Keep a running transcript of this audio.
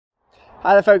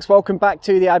Hi there folks, welcome back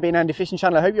to the IB and Andy Fishing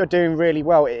channel. I hope you're doing really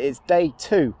well. It is day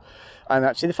 2 and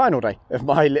actually the final day of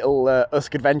my little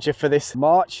Usk adventure for this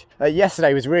March.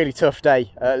 Yesterday was a really tough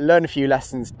day, learned a few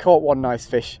lessons, caught one nice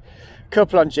fish,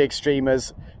 couple on jig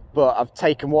streamers, but I've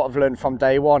taken what I've learned from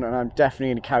day 1 and I'm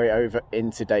definitely going to carry it over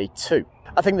into day 2.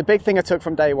 I think the big thing I took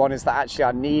from day 1 is that actually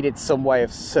I needed some way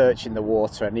of searching the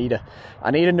water. I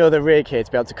need another rig here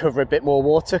to be able to cover a bit more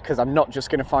water because I'm not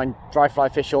just going to find dry fly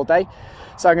fish all day.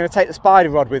 So I'm going to take the spider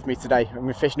rod with me today. I'm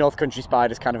going to fish North Country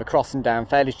spiders kind of across and down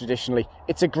fairly traditionally.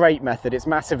 It's a great method, it's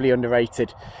massively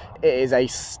underrated. It is a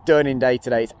stunning day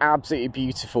today, it's absolutely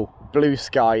beautiful, blue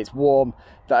sky, it's warm.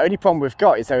 The only problem we've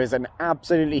got is there is an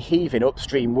absolutely heaving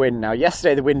upstream wind. Now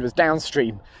yesterday the wind was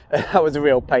downstream and that was a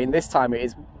real pain. This time it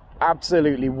is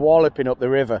absolutely walloping up the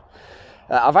river.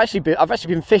 I've actually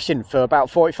been fishing for about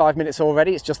 45 minutes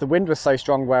already. It's just the wind was so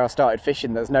strong where I started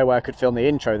fishing there's no way I could film the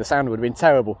intro. The sound would have been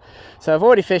terrible. So I've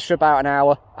already fished for about an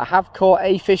hour. I have caught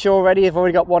a fish already. I've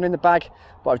already got one in the bag,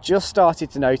 but I've just started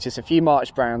to notice a few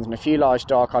March browns and a few large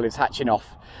dark olives hatching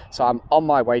off. So I'm on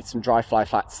my way to some dry fly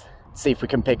flats. See if we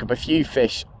can pick up a few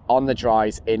fish on the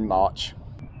dries in March.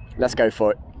 Let's go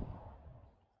for it.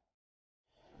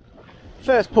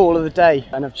 First pool of the day,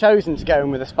 and I've chosen to go in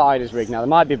with a spiders rig. Now there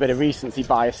might be a bit of recency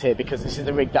bias here because this is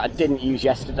the rig that I didn't use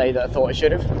yesterday that I thought I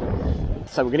should have.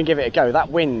 So we're going to give it a go.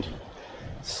 That wind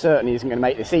certainly isn't going to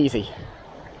make this easy,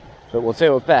 but we'll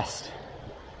do our best.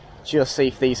 Just see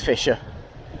if these fish are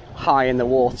high in the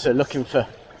water, looking for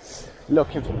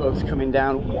bugs coming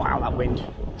down. Wow, that wind.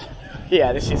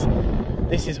 Yeah, this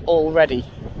is already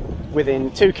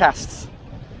within 2 casts.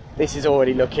 This is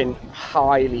already looking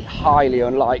highly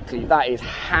unlikely. That is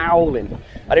howling.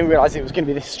 I didn't realise it was going to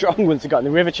be this strong once I got in the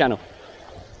river channel.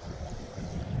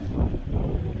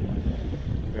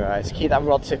 Right, let's keep that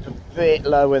rod tip a bit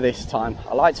lower this time.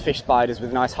 I like to fish spiders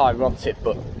with a nice high rod tip,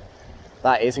 but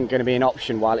that isn't going to be an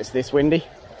option while it's this windy.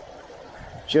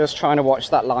 Just trying to watch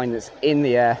that line that's in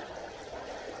the air.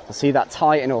 I see that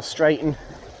tighten or straighten.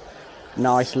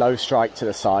 Nice low strike to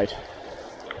the side.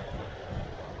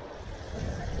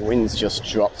 The wind's just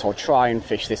dropped. I'll try and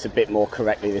fish this a bit more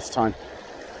correctly this time.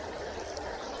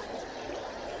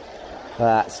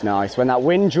 That's nice. When that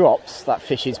wind drops, that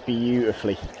fishes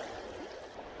beautifully.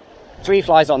 3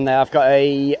 flies on there. I've got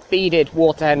a beaded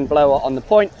water hen blower on the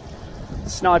point,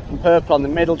 snipe and purple on the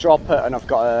middle dropper, and I've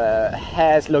got a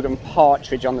hare's lug and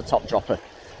partridge on the top dropper.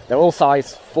 They're all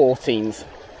size 14s.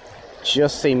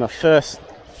 Just seen my first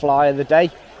fly of the day.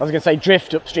 I was going to say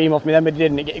drift upstream of me then, but it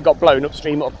didn't. It got blown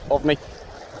upstream of me.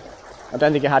 I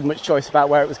don't think I had much choice about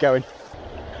where it was going.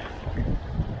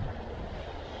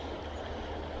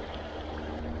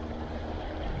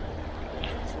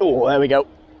 Oh, there we go.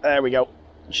 There we go.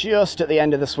 Just at the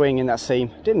end of the swing in that seam.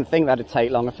 Didn't think that'd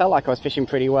take long. I felt like I was fishing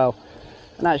pretty well.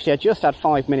 And actually I just had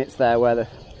 5 minutes there where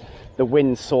the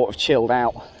wind sort of chilled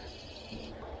out.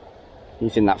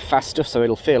 He's in that fast stuff, so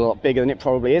it'll feel a lot bigger than it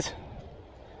probably is.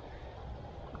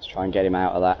 Let's try and get him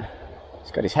out of that.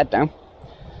 He's got his head down.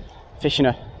 Fishing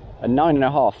a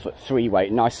 9.5 foot 3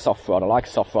 weight, nice soft rod. I like a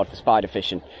soft rod for spider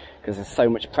fishing because there's so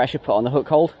much pressure put on the hook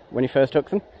hold when you first hook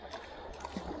them.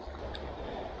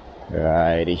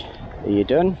 Righty, are you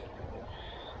done?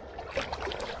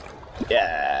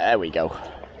 Yeah, there we go.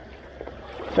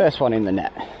 First one in the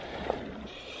net.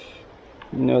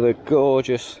 Another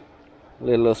gorgeous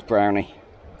little Usk brownie.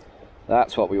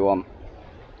 That's what we want.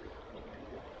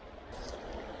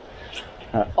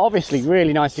 Obviously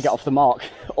really nice to get off the mark.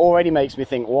 Already makes me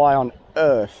think, why on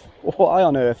earth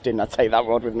didn't I take that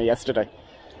rod with me yesterday?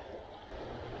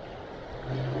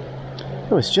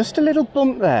 Oh, it's just a little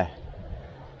bump there.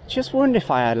 Just wondered if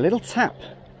I had a little tap.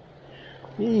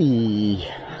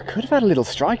 I could have had a little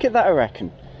strike at that, I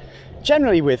reckon.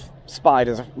 Generally with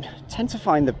spiders, I tend to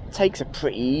find the takes are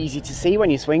pretty easy to see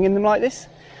when you're swinging them like this.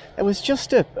 There was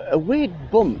just a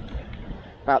weird bump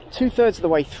about 2/3 of the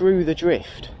way through the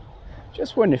drift.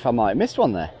 Just wondering if I might have missed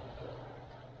one there.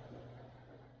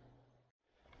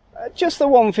 Just the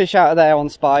one fish out of there on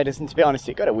spiders, and to be honest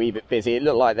it got a wee bit busy. It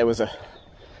looked like there was a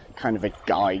kind of a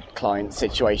guide client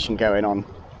situation going on.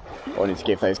 I wanted to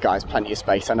give those guys plenty of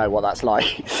space. I know what that's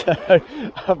like. So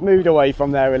I've moved away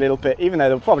from there a little bit, even though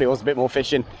there probably was a bit more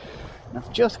fishing. And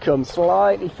I've just come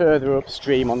slightly further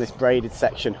upstream on this braided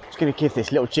section. I'm just going to give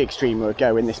this little jig streamer a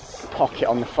go in this pocket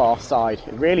on the far side.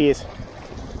 It really is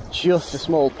just a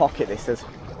small pocket this. There's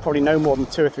probably no more than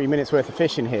 2 or 3 minutes worth of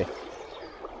fishing here,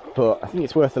 but I think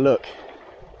it's worth a look.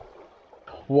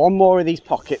 One more of these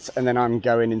pockets and then I'm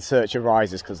going in search of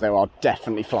risers because there are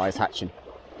definitely flies hatching.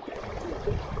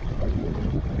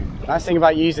 Nice thing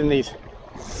about using these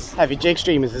heavy jig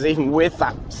streamers is even with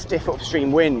that stiff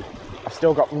upstream wind, I I've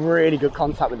still got really good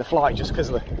contact with the fly just because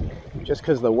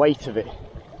of the weight of it.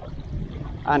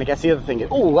 And I guess the other thing is,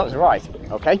 oh, that was a rise.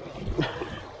 Okay.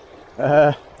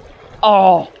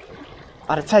 Oh,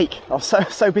 I had a take. I was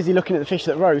so busy looking at the fish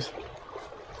that rose.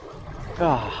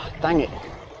 Ah, oh, dang it.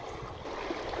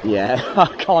 Yeah, I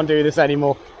can't do this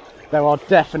anymore. There are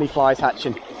definitely flies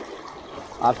hatching.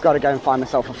 I've got to go and find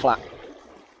myself a flat.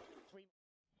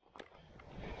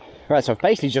 Right, so I've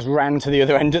basically just ran to the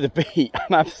other end of the beat.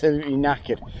 I'm absolutely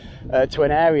knackered. To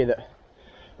an area that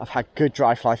I've had good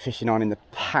dry fly fishing on in the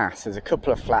past. There's a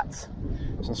couple of flats,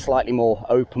 some slightly more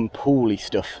open pooly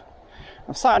stuff.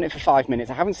 I've sat on it for 5 minutes.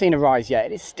 I haven't seen a rise yet.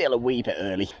 It is still a wee bit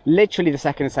early. Literally the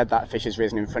second I said that, fish has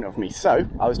risen in front of me. So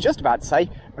I was just about to say,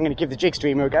 I'm going to give the jig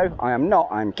streamer a go. I am not.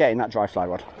 I'm getting that dry fly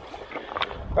rod.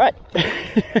 Right,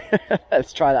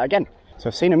 let's try that again. So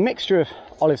I've seen a mixture of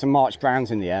olives and March browns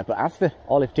in the air, but as the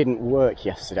olive didn't work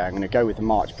yesterday, I'm going to go with the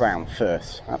March brown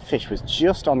first. That fish was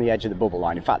just on the edge of the bubble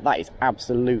line. In fact, that is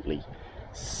absolutely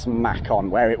smack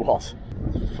on where it was.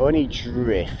 Funny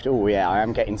drift. Oh yeah,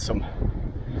 I'm getting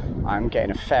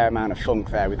a fair amount of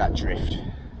funk there with that drift.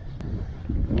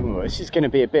 Ooh, this is going to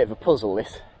be a bit of a puzzle,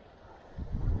 this.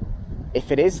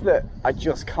 If it is that I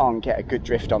just can't get a good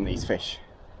drift on these fish,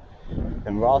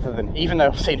 then rather than, even though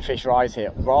I've seen fish rise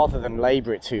here, rather than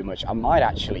labour it too much, I might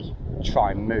actually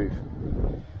try and move,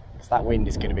 because that wind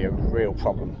is going to be a real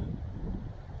problem.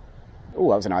 Oh,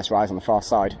 that was a nice rise on the far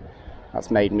side.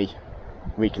 That's made me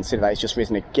reconsider that. It's just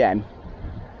risen again.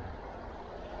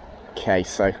 Okay,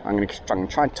 so I'm going to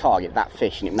try and target that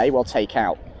fish, and it may well take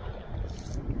out.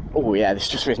 Oh yeah, this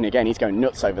just risen again. He's going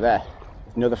nuts over there.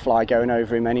 Another fly going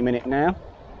over him any minute now.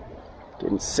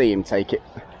 Didn't see him take it.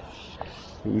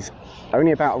 He's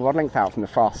only about a rod length out from the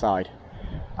far side.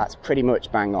 That's pretty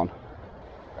much bang on.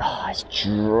 Oh, it's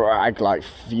dragged like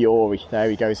fury. There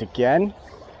he goes again.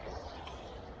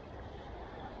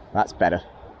 That's better.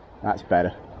 That's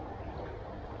better.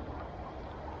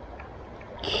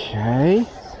 Okay.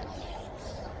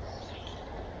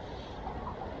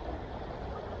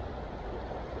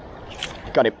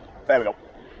 Got him. There we go.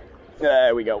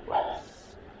 There we go.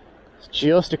 It's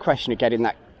just a question of getting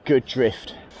that good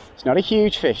drift. It's not a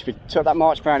huge fish, but took that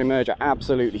March brown emerger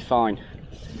absolutely fine.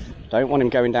 Don't want him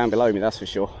going down below me, that's for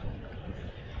sure.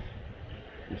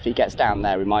 If he gets down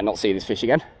there, we might not see this fish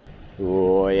again.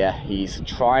 Oh yeah, he's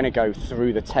trying to go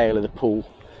through the tail of the pool.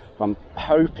 I'm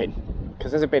hoping,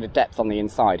 because there's a bit of depth on the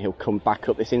inside, he'll come back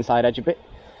up this inside edge a bit.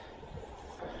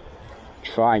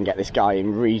 Try and get this guy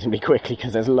in reasonably quickly,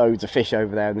 because there's loads of fish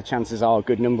over there, and the chances are a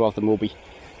good number of them will be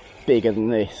bigger than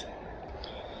this.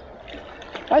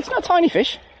 It's not a tiny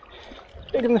fish.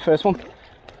 Bigger than the first one.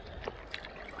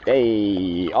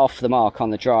 Hey, off the mark on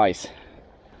the dries.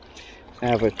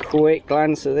 Have a quick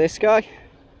glance at this guy.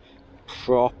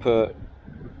 Proper,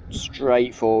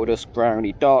 straightforward us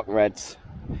brownie, dark reds,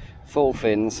 full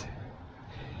fins,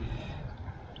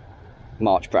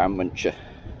 March brown muncher.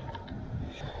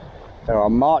 There are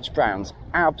March browns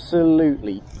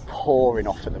absolutely pouring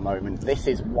off at the moment. This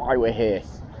is why we're here.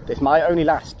 This might only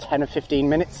last 10 or 15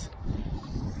 minutes.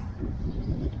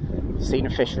 Seen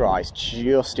a fish rise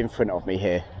just in front of me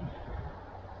here.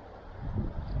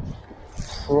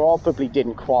 Probably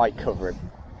didn't quite cover him.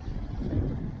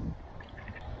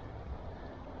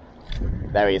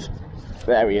 There he is.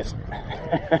 There he is.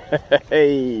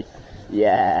 Hey,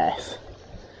 yes.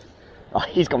 Oh,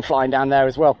 he's gone flying down there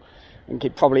as well. I think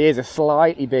it probably is a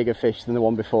slightly bigger fish than the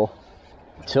one before.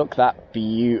 Took that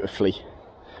beautifully.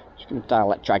 Just going to dial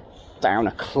that drag down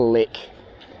a click.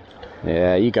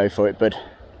 Yeah, you go for it, bud.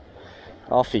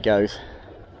 Off he goes.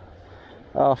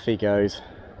 Off he goes.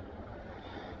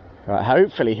 Right,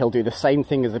 hopefully he'll do the same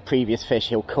thing as the previous fish.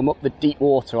 He'll come up the deep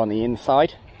water on the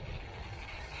inside.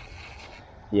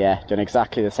 Yeah, done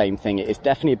exactly the same thing. It is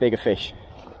definitely a bigger fish.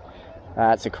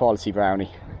 That's a quality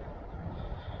brownie.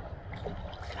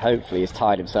 Hopefully he's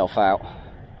tired himself out.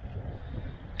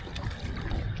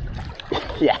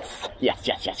 Yes, yes,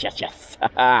 yes, yes, yes, yes.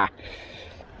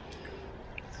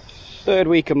 Third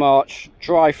week of March,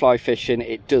 dry fly fishing.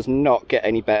 It does not get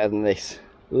any better than this.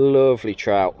 Lovely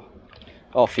trout.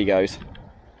 Off he goes.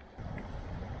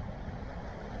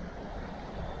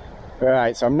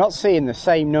 Right, so I'm not seeing the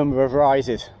same number of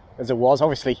rises as there was.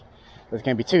 Obviously, there's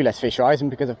going to be 2 less fish rising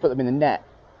because I've put them in the net.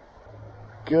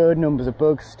 Good numbers of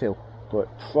bugs still, but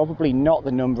probably not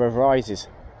the number of rises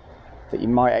that you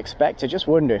might expect. I just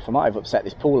wonder if I might have upset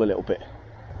this pool a little bit.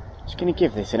 Just going to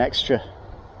give this an extra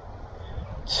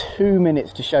 2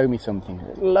 minutes to show me something.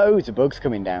 There's loads of bugs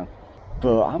coming down,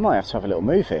 but I might have to have a little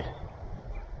move here.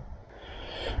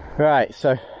 Right,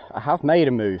 so I have made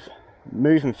a move.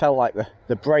 Moving felt like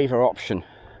the braver option.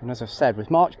 And as I've said,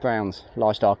 with March browns,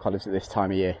 large dark olives at this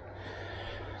time of year,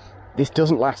 this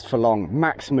doesn't last for long.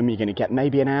 Maximum you're going to get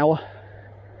maybe an hour.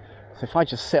 So if I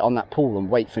just sit on that pool and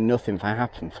wait for nothing to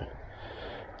happen for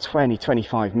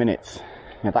 20-25 minutes,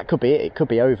 you know, that could be it. It could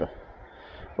be over.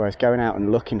 Whereas going out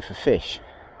and looking for fish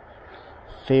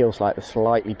feels like the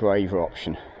slightly braver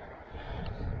option.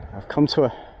 I've come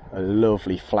to a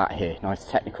lovely flat here, nice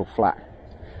technical flat,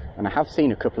 and I have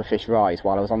seen a couple of fish rise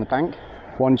while I was on the bank.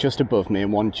 One just above me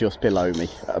and one just below me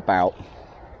at about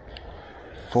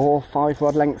 4 or 5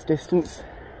 rod lengths distance.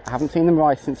 I haven't seen them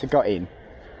rise since I got in.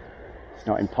 It's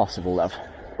not impossible that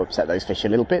I've upset those fish a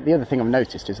little bit. The other thing I've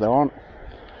noticed is there aren't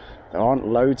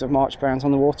loads of March browns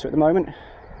on the water at the moment.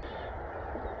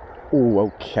 Oh,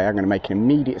 okay, I'm going to make an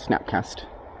immediate snap cast.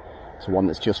 It's one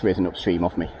that's just risen upstream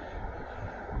of me.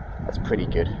 That's pretty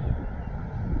good.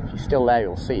 If you're still there,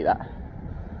 you'll see that.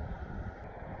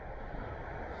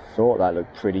 Thought that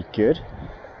looked pretty good.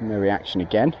 No reaction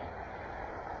again.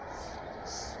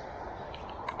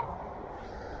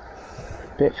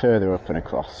 A bit further up and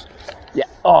across. Yeah.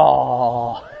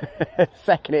 Oh!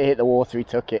 Second it hit the water, he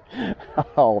took it.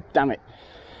 Oh, damn it.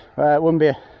 It wouldn't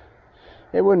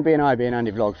be an IB and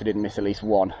Andy vlog if I didn't miss at least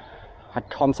one. I had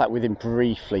contact with him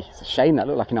briefly. It's a shame, that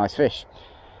looked like a nice fish.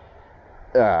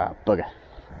 Bugger.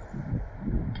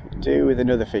 Could do with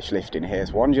another fish lifting here.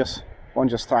 So one just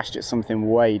thrashed at something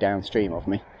way downstream of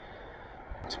me.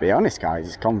 To be honest, guys,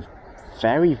 it's gone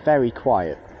very, very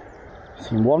quiet. I've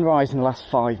seen one rise in the last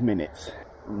 5 minutes.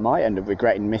 Might end up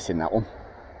regretting missing that one.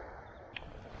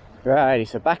 Righty,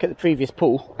 so back at the previous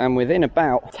pool, and within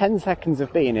about 10 seconds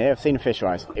of being here, I've seen a fish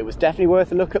rise. It was definitely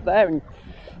worth a look up there, and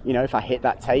you know, if I hit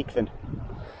that take, then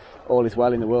all is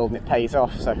well in the world and it pays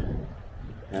off. So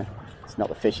yeah, it's not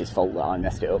the fish's fault that I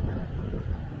messed it up.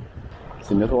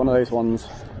 It's another one of those ones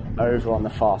over on the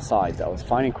far side that I was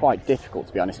finding quite difficult,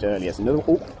 to be honest, earlier. There's another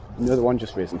one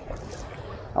just risen.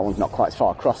 That one's not quite as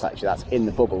far across, actually. That's in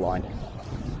the bubble line.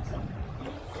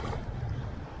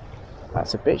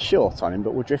 That's a bit short on him,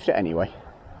 but we'll drift it anyway.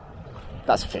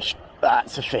 That's a fish.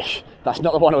 That's a fish. That's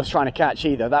not the one I was trying to catch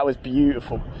either. That was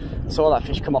beautiful. I saw that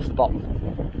fish come off the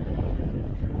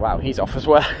bottom. Wow, he's off as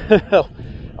well.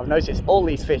 I've noticed all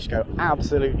these fish go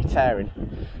absolutely tearing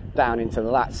down into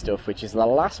that stuff, which is the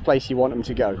last place you want them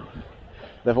to go.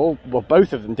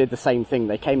 Both of them did the same thing.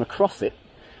 They came across it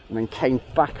and then came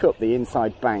back up the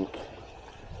inside bank.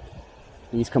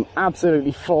 He's come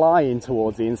absolutely flying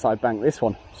towards the inside bank. This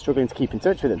one, struggling to keep in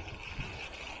touch with him.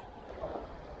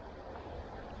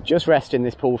 Just resting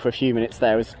this pool for a few minutes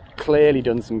there has clearly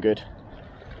done some good.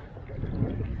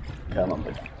 Come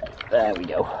on, there we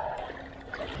go.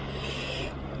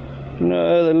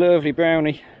 Another lovely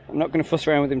brownie. I'm not going to fuss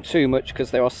around with him too much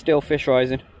because there are still fish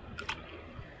rising.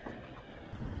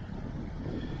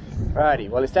 Righty,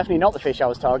 well, it's definitely not the fish I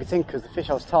was targeting, because the fish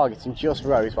I was targeting just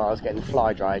rose while I was getting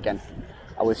fly dry again.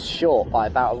 I was short by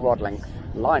about a rod length.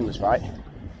 The line was right.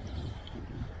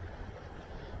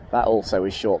 That also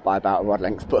is short by about a rod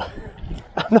length, but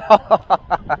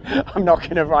I'm not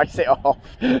going to write it off.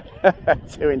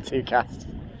 2 in 2 casts.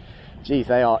 Geez,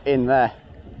 they are in there.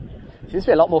 Seems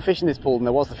to be a lot more fish in this pool than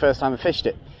there was the first time I fished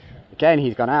it. Again,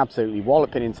 he's gone absolutely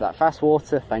walloping into that fast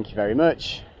water. Thank you very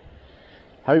much.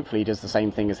 Hopefully he does the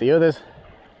same thing as the others.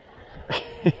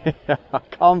 I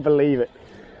can't believe it.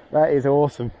 That is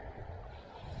awesome.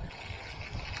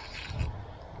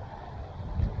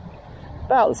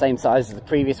 About the same size as the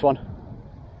previous one.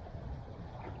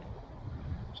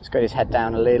 Just got his head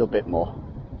down a little bit more.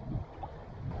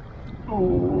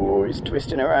 Oh, he's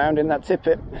twisting around in that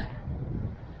tippet.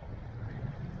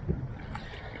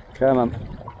 Come on.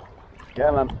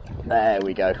 Come on. There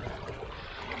we go.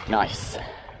 Nice.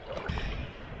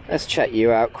 Let's check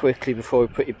you out quickly before we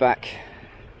put you back.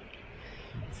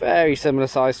 Very similar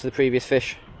size to the previous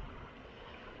fish.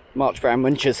 March brown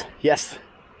munchers, yes.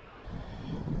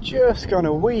 Just gone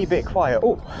a wee bit quiet.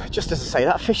 Oh, just as I say,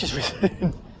 that fish has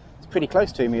risen. It's pretty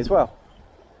close to me as well.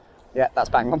 Yeah, that's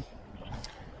bang on.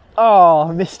 Oh,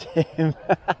 I missed him.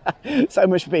 So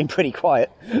much for being pretty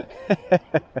quiet.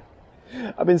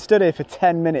 I've been stood here for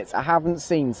 10 minutes. I haven't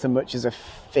seen so much as a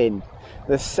fin.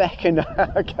 The second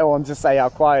I go on to say how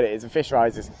quiet it is, a fish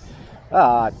rises.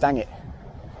 Ah, dang it.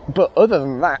 But other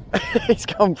than that, it's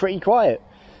gone pretty quiet.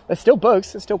 There's still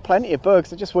bugs, there's still plenty of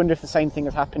bugs. I just wonder if the same thing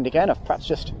has happened again. I've perhaps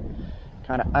just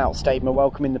kind of outstayed my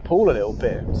welcome in the pool a little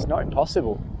bit. It's not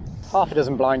impossible. Half a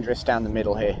dozen blind drifts down the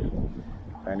middle here.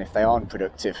 And if they aren't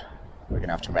productive, we're going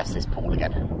to have to rest this pool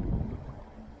again.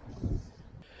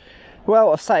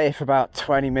 Well, I've sat here for about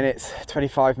 20 minutes,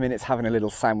 25 minutes having a little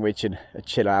sandwich and a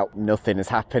chill out. Nothing has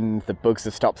happened, the bugs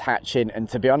have stopped hatching, and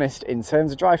to be honest, in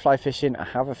terms of dry fly fishing, I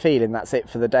have a feeling that's it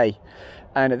for the day.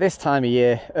 And at this time of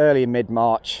year, early and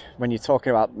mid-March, when you're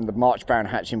talking about the March brown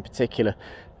hatch in particular,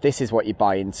 this is what you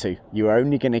buy into. You're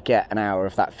only going to get an hour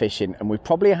of that fishing, and we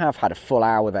probably have had a full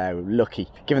hour there, lucky.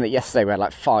 Given that yesterday we had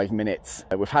like 5 minutes,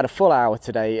 we've had a full hour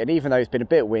today, and even though it's been a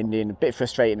bit windy and a bit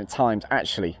frustrating at times,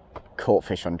 actually, caught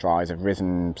fish on dries, have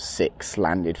risen 6,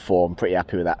 landed 4, I'm pretty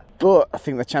happy with that. But I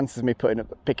think the chances of me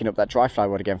picking up that dry fly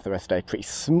rod again for the rest of the day are pretty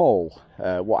small.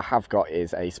 What I have got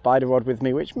is a spider rod with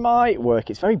me, which might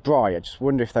work. It's very dry, I just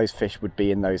wonder if those fish would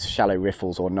be in those shallow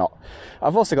riffles or not.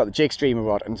 I've also got the jig streamer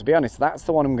rod, and to be honest, that's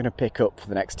the one I'm going to pick up for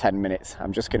the next 10 minutes.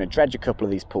 I'm just going to dredge a couple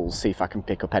of these pools, see if I can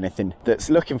pick up anything that's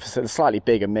looking for a slightly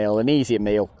bigger meal, an easier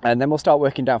meal, and then we'll start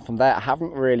working down from there. I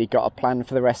haven't really got a plan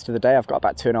for the rest of the day. I've got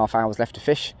about 2.5 hours left to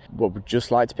fish. Would just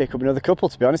like to pick up another couple,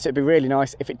 to be honest. It'd be really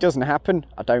nice. If it doesn't happen,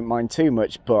 I don't mind too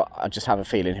much, but I just have a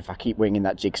feeling if I keep winging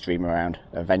that jig streamer around,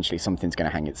 eventually something's going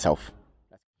to hang itself.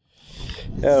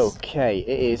 Okay,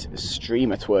 it is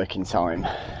streamer twerking time.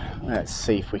 Let's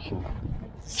see if we can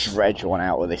dredge one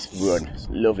out of this run. It's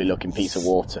a lovely looking piece of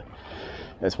water.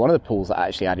 There's one of the pools that I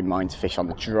actually had in mind to fish on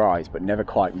the dries, but never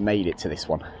quite made it to this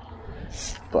one.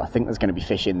 But I think there's going to be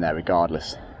fish in there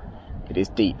regardless. It is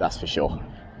deep, that's for sure.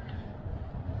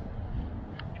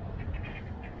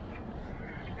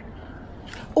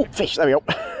 Oh, fish, there we go.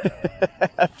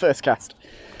 First cast.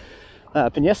 That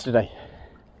happened yesterday.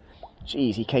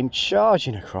 Jeez, he came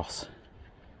charging across.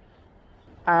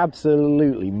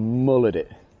 Absolutely mullered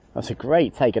it. That's a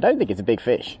great take. I don't think it's a big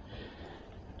fish.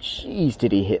 Jeez,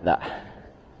 did he hit that.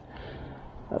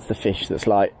 That's the fish that's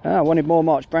like, I wanted more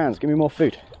March browns, give me more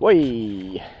food.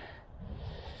 Whee!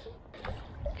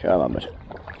 Come on, bud.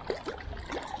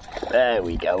 There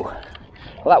we go.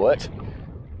 Well, that worked.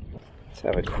 Let's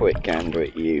have a quick gander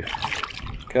at you.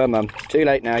 Come on, it's too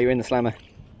late now, you're in the slammer.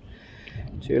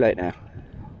 Too late now.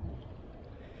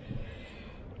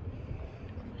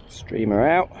 Streamer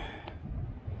out.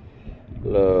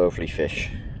 Lovely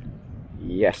fish.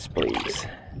 Yes, please.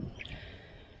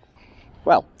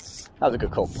 Well, that was a good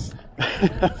call.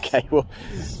 Okay,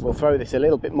 we'll throw this a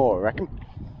little bit more, I reckon.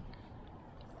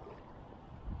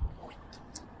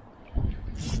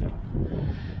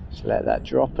 Just let that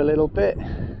drop a little bit.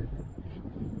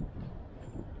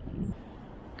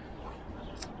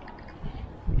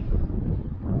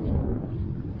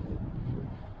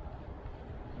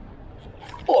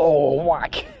 Oh,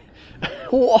 whack!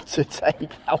 What a take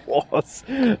that was!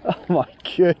 Oh my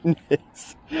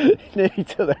goodness! Nearly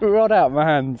took the rod out of my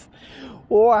hands.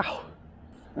 Wow!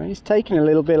 He's taking a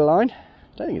little bit of line.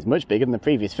 I don't think it's much bigger than the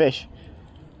previous fish.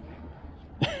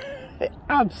 It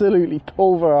absolutely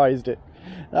pulverised it.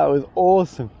 That was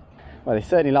awesome. Well, they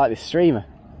certainly like this streamer.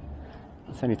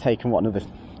 It's only taken, what, another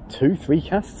 2-3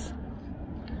 casts?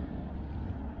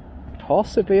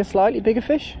 Possibly a slightly bigger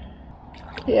fish?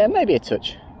 Yeah, maybe a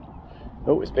touch.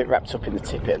 Oh, it's a bit wrapped up in the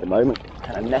tippet at the moment.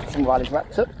 Can I net him while he's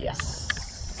wrapped up?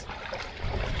 Yes.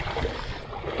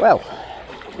 Well,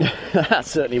 that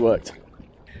certainly worked.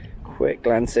 Quick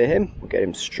glance at him. We'll get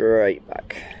him straight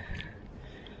back.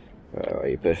 Where are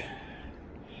you, bud?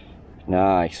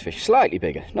 Nice fish. Slightly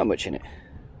bigger. Not much in it.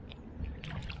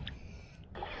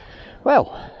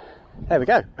 Well, there we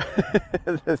go.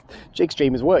 The jig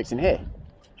streamers works in here.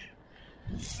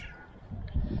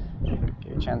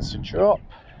 Give a chance to drop.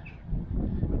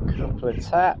 Couple of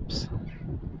taps.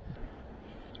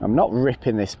 I'm not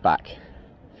ripping this back.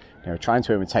 You know, trying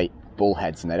to imitate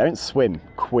bullheads, and they don't swim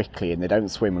quickly and they don't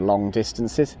swim long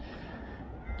distances.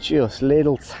 Just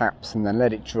little taps and then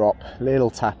let it drop. Little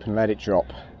tap and let it drop.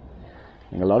 I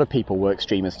think a lot of people work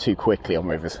streamers too quickly on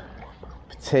rivers,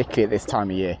 particularly at this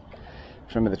time of year.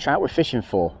 Remember, the trout we're fishing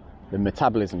for, the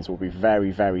metabolisms will be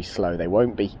very, very slow. They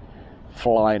won't be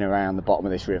flying around the bottom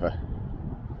of this river.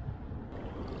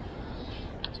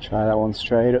 Try that one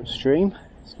straight upstream.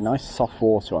 It's nice soft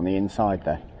water on the inside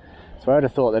there. So I would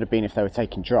have thought that'd have been if they were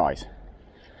taking dries.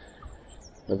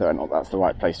 Whether or not that's the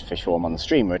right place to fish for them on the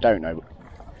streamer, I don't know.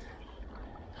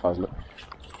 If I was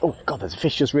oh god, there's a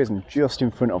fish just risen just in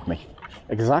front of me.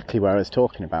 Exactly where I was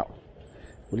talking about.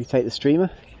 Will he take the streamer?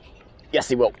 Yes,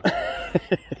 he will.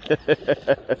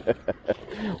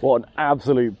 What an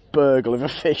absolute burgle of a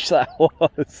fish that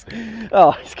was.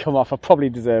 Oh, it's come off. I probably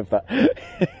deserve that.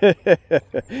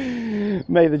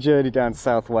 Made the journey down to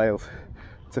South Wales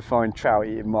to find trout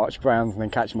eating March browns and then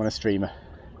catch them on a streamer.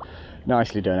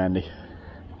 Nicely done, Andy.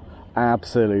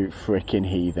 Absolute freaking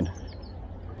heathen.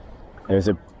 There's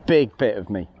a big bit of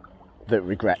me that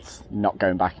regrets not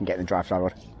going back and getting the dry fly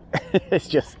rod. It's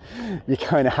just, you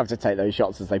kind of have to take those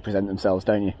shots as they present themselves,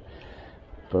 don't you?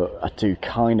 But I do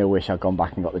kind of wish I'd gone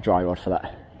back and got the dry rod for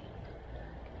that.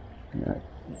 You know,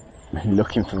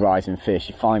 looking for rising fish,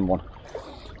 you find one,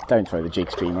 don't throw the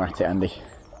jig streamer at it, Andy.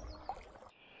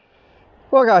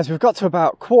 Well guys, we've got to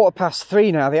about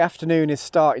 3:15 now. The afternoon is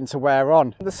starting to wear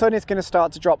on. The sun is going to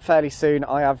start to drop fairly soon.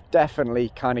 I have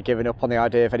definitely kind of given up on the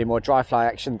idea of any more dry fly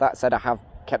action. That said, I have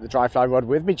kept the dry fly rod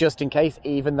with me just in case,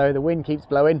 even though the wind keeps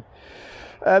blowing.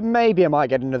 Maybe I might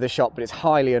get another shot, but it's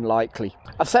highly unlikely.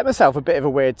 I've set myself a bit of a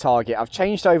weird target. I've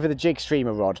changed over the jig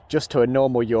streamer rod just to a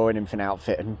normal Euro nymphing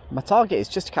outfit, and my target is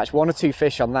just to catch 1 or 2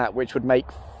 fish on that, which would make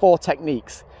 4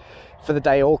 techniques for the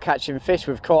day, all catching fish.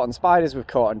 We've caught on spiders, we've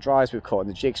caught on dries, we've caught on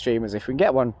the jig streamers. If we can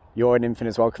get one Euro nymphing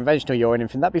as well, conventional Euro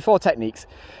nymphing, that'd be 4 techniques.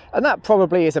 And that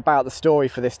probably is about the story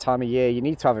for this time of year. You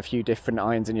need to have a few different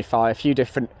irons in your fire, a few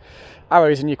different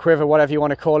arrows in your quiver, whatever you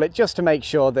want to call it, just to make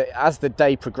sure that as the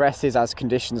day progresses, as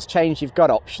conditions change, you've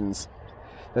got options.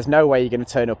 There's no way you're going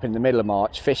to turn up in the middle of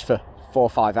March, fish for 4 or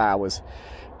 5 hours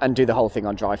and do the whole thing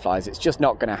on dry flies. It's just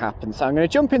not going to happen. So I'm going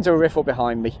to jump into a riffle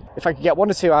behind me. If I could get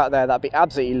 1 or 2 out there, that'd be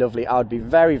absolutely lovely. I would be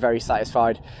very, very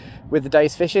satisfied with the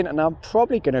day's fishing, and I'm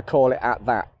probably going to call it at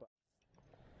that.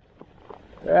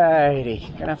 Righty,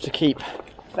 going to have to keep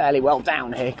fairly well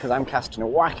down here because I'm casting a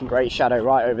whacking great shadow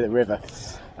right over the river.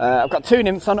 I've got 2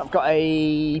 nymphs on. I've got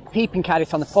a peeping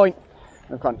caddis on the point.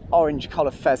 I've got an orange collar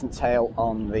pheasant tail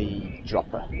on the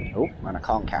dropper. Oh, and I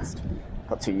can't cast.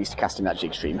 Got too used to casting that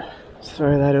jig streamer.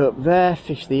 Throw that up there,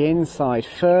 fish the inside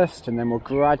first, and then we'll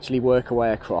gradually work our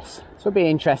way across. So it'll be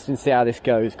interesting to see how this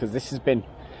goes, because this has been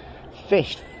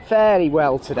fished fairly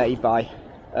well today by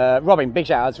Robin. Big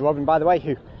shout out to Robin, by the way,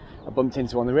 who I bumped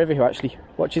into on the river, who actually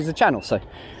watches the channel. So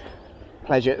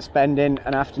pleasure spending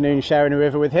an afternoon sharing a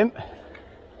river with him.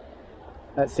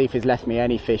 Let's see if he's left me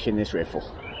any fish in this riffle.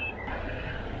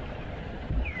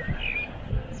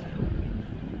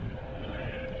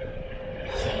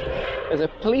 There's a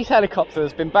police helicopter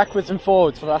that's been backwards and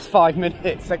forwards for the last 5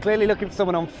 minutes. They're clearly looking for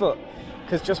someone on foot,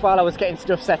 because just while I was getting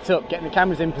stuff set up, getting the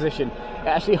cameras in position, it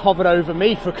actually hovered over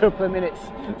me for a couple of minutes.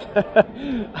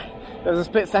 There was a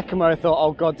split second where I thought,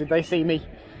 oh god, did they see me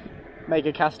make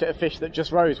a cast at a fish that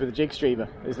just rose with a jig streamer?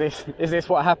 Is this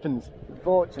what happens?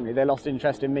 Unfortunately, they lost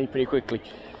interest in me pretty quickly.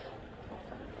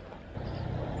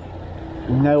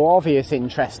 No obvious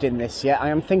interest in this yet. I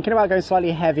am thinking about going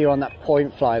slightly heavier on that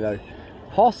point fly though.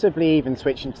 Possibly even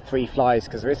switching to 3 flies,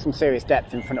 because there is some serious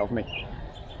depth in front of me.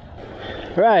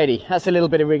 Righty, that's a little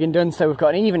bit of rigging done, so we've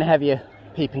got an even heavier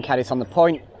peeping caddis on the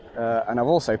point, and I've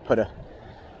also put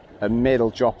a middle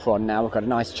dropper on now. We've got a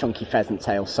nice chunky pheasant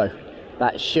tail, so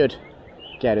that should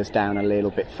get us down a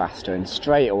little bit faster, and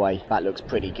straight away that looks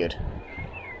pretty good.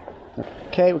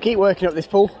 Okay, we'll keep working up this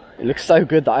pool. It looks so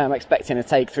good that I am expecting a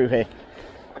take through here.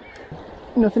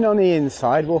 Nothing on the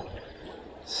inside. We'll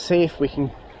see if we can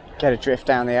get a drift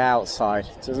down the outside.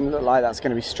 It doesn't look like that's going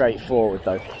to be straightforward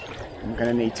though. I'm going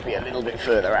to need to be a little bit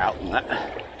further out than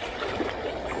that.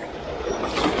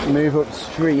 Move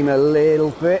upstream a little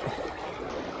bit.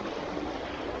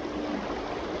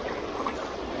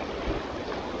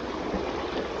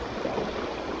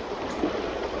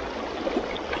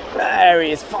 There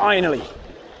he is, finally.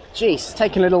 Jeez, it's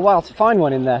taken a little while to find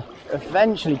one in there.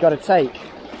 Eventually got a take.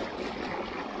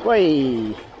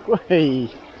 Whee!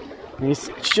 Whee! He's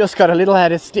just got a little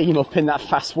head of steam up in that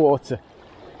fast water.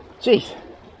 Jeez,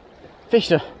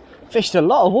 fished a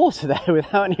lot of water there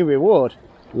without any reward.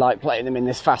 Like playing them in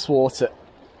this fast water.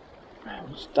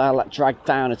 Just dial that drag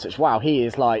down a touch. Wow, he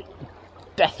is like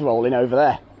death rolling over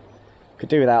there. Could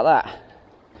do without that.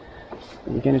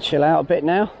 Are you going to chill out a bit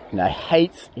now? No,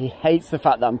 he hates the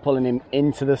fact that I'm pulling him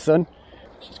into the sun.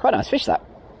 It's quite a nice fish, that.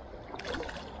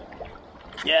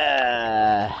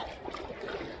 Yeah.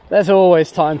 There's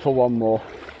always time for one more.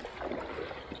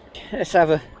 Let's have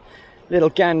a little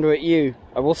gander at you.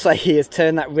 I will say he has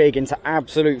turned that rig into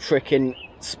absolute frickin'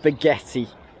 spaghetti,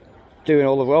 doing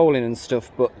all the rolling and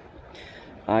stuff, but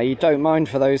you don't mind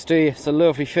for those, do you? It's a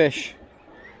lovely fish.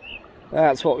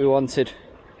 That's what we wanted.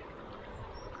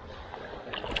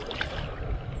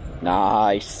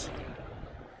 Nice.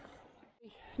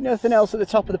 Nothing else at the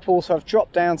top of the pool, so I've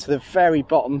dropped down to the very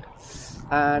bottom,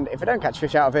 and if I don't catch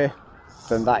fish out of here,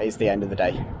 then that is the end of the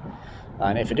day.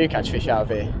 And if I do catch fish out of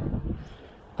here,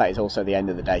 that is also the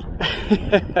end of the day.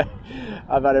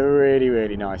 I've had a really,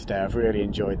 really nice day. I've really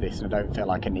enjoyed this, and I don't feel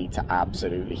like I need to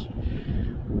absolutely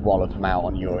wallop them out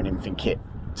on Euro nymphing kit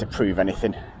to prove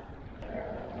anything.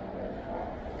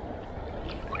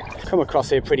 Come across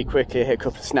here pretty quickly, hit a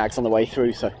couple of snags on the way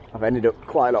through, so I've ended up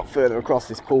quite a lot further across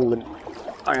this pool than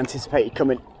I anticipated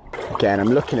coming. Again, I'm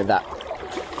looking at that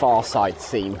far side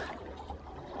seam.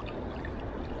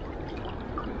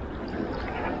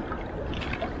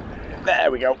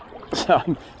 There we go.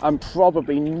 So I'm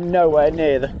probably nowhere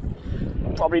near the...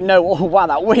 Oh wow,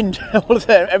 that wind!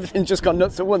 Everything's just gone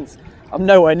nuts at once. I'm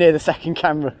nowhere near the second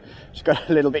camera. Just got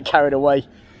a little bit carried away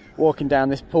walking down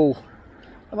this pool.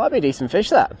 That might be a decent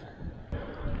fish, that.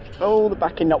 Oh, the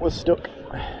backing knot was stuck.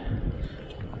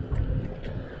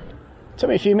 Took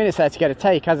me a few minutes there to get a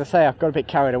take. As I say, I've got a bit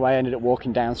carried away, ended up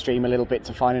walking downstream a little bit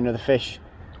to find another fish.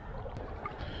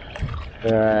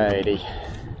 Alrighty.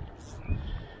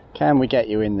 Can we get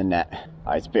you in the net?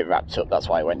 Oh, it's a bit wrapped up, that's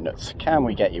why it went nuts. Can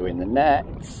we get you in the net?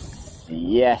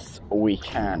 Yes, we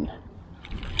can.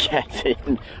 Get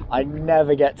in. I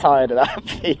never get tired of that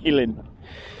feeling.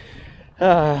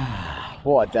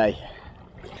 What a day.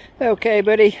 Okay,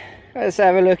 buddy, let's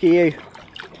have a look at you.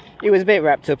 He was a bit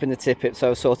wrapped up in the tippet,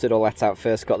 so I sorted all that out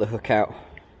first, got the hook out.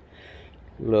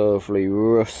 Lovely,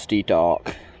 rusty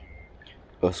dark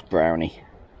Usk brownie.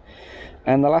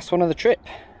 And the last one of the trip.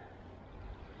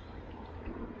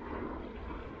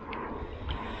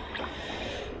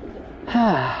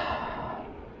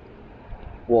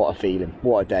 What a feeling,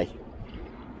 what a day.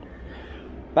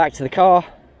 Back to the car,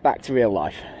 back to real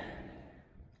life.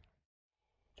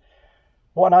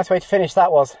 What a nice way to finish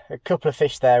that was. A couple of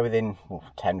fish there within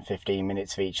 10-15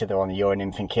 minutes of each other on the Euro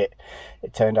nymphing kit.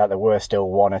 It turned out there were still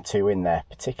one or two in there,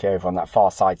 particularly over on that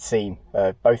far side seam.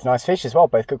 Both nice fish as well,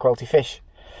 both good quality fish.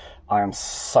 I am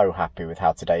so happy with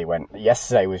how today went.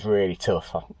 Yesterday was really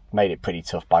tough. I made it pretty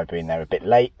tough by being there a bit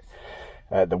late.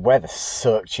 The weather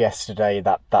sucked yesterday.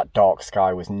 That dark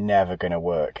sky was never going to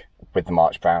work with the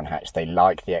March brown hatch. They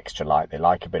like the extra light, they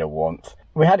like a bit of warmth.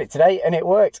 We had it today and it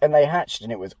worked, and they hatched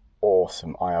and it was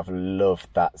awesome. I have loved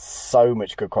that. So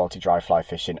much good quality dry fly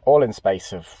fishing, all in the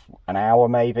space of an hour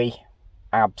maybe.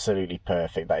 Absolutely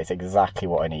perfect. That is exactly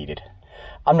what I needed.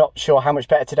 I'm not sure how much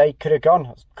better today could have gone. I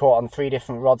was caught on 3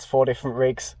 different rods, 4 different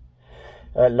rigs.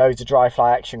 Loads of dry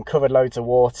fly action, covered loads of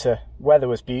water. Weather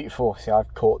was beautiful. See,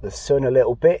 I've caught the sun a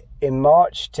little bit in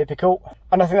March, typical.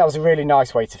 And I think that was a really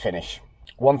nice way to finish.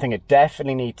 One thing I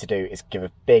definitely need to do is give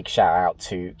a big shout out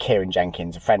to Kieran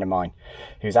Jenkins, a friend of mine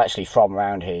who's actually from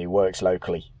around here, who works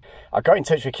locally. I got in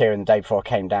touch with Kieran the day before I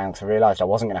came down because I realised I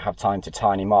wasn't going to have time to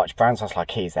tie any March browns. I was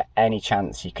like, hey, is there any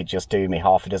chance you could just do me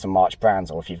half a dozen March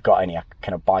browns, or if you've got any, I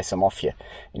can buy some off you?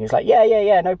 And he's like,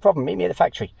 yeah, no problem, meet me at the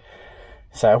factory.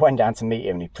 So I went down to meet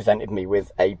him and he presented me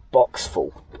with a box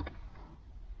full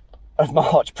of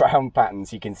March brown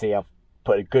patterns. You can see I've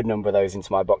put a good number of those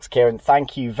into my box. Kieran,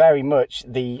 thank you very much.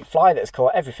 The fly that's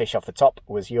caught every fish off the top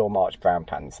was your March brown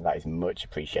pattern, so that is much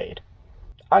appreciated.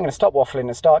 I'm going to stop waffling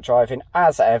and start driving.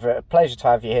 As ever, a pleasure to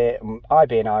have you here.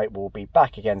 IB and I will be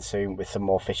back again soon with some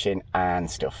more fishing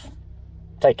and stuff.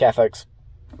 Take care, folks.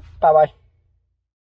 Bye-bye.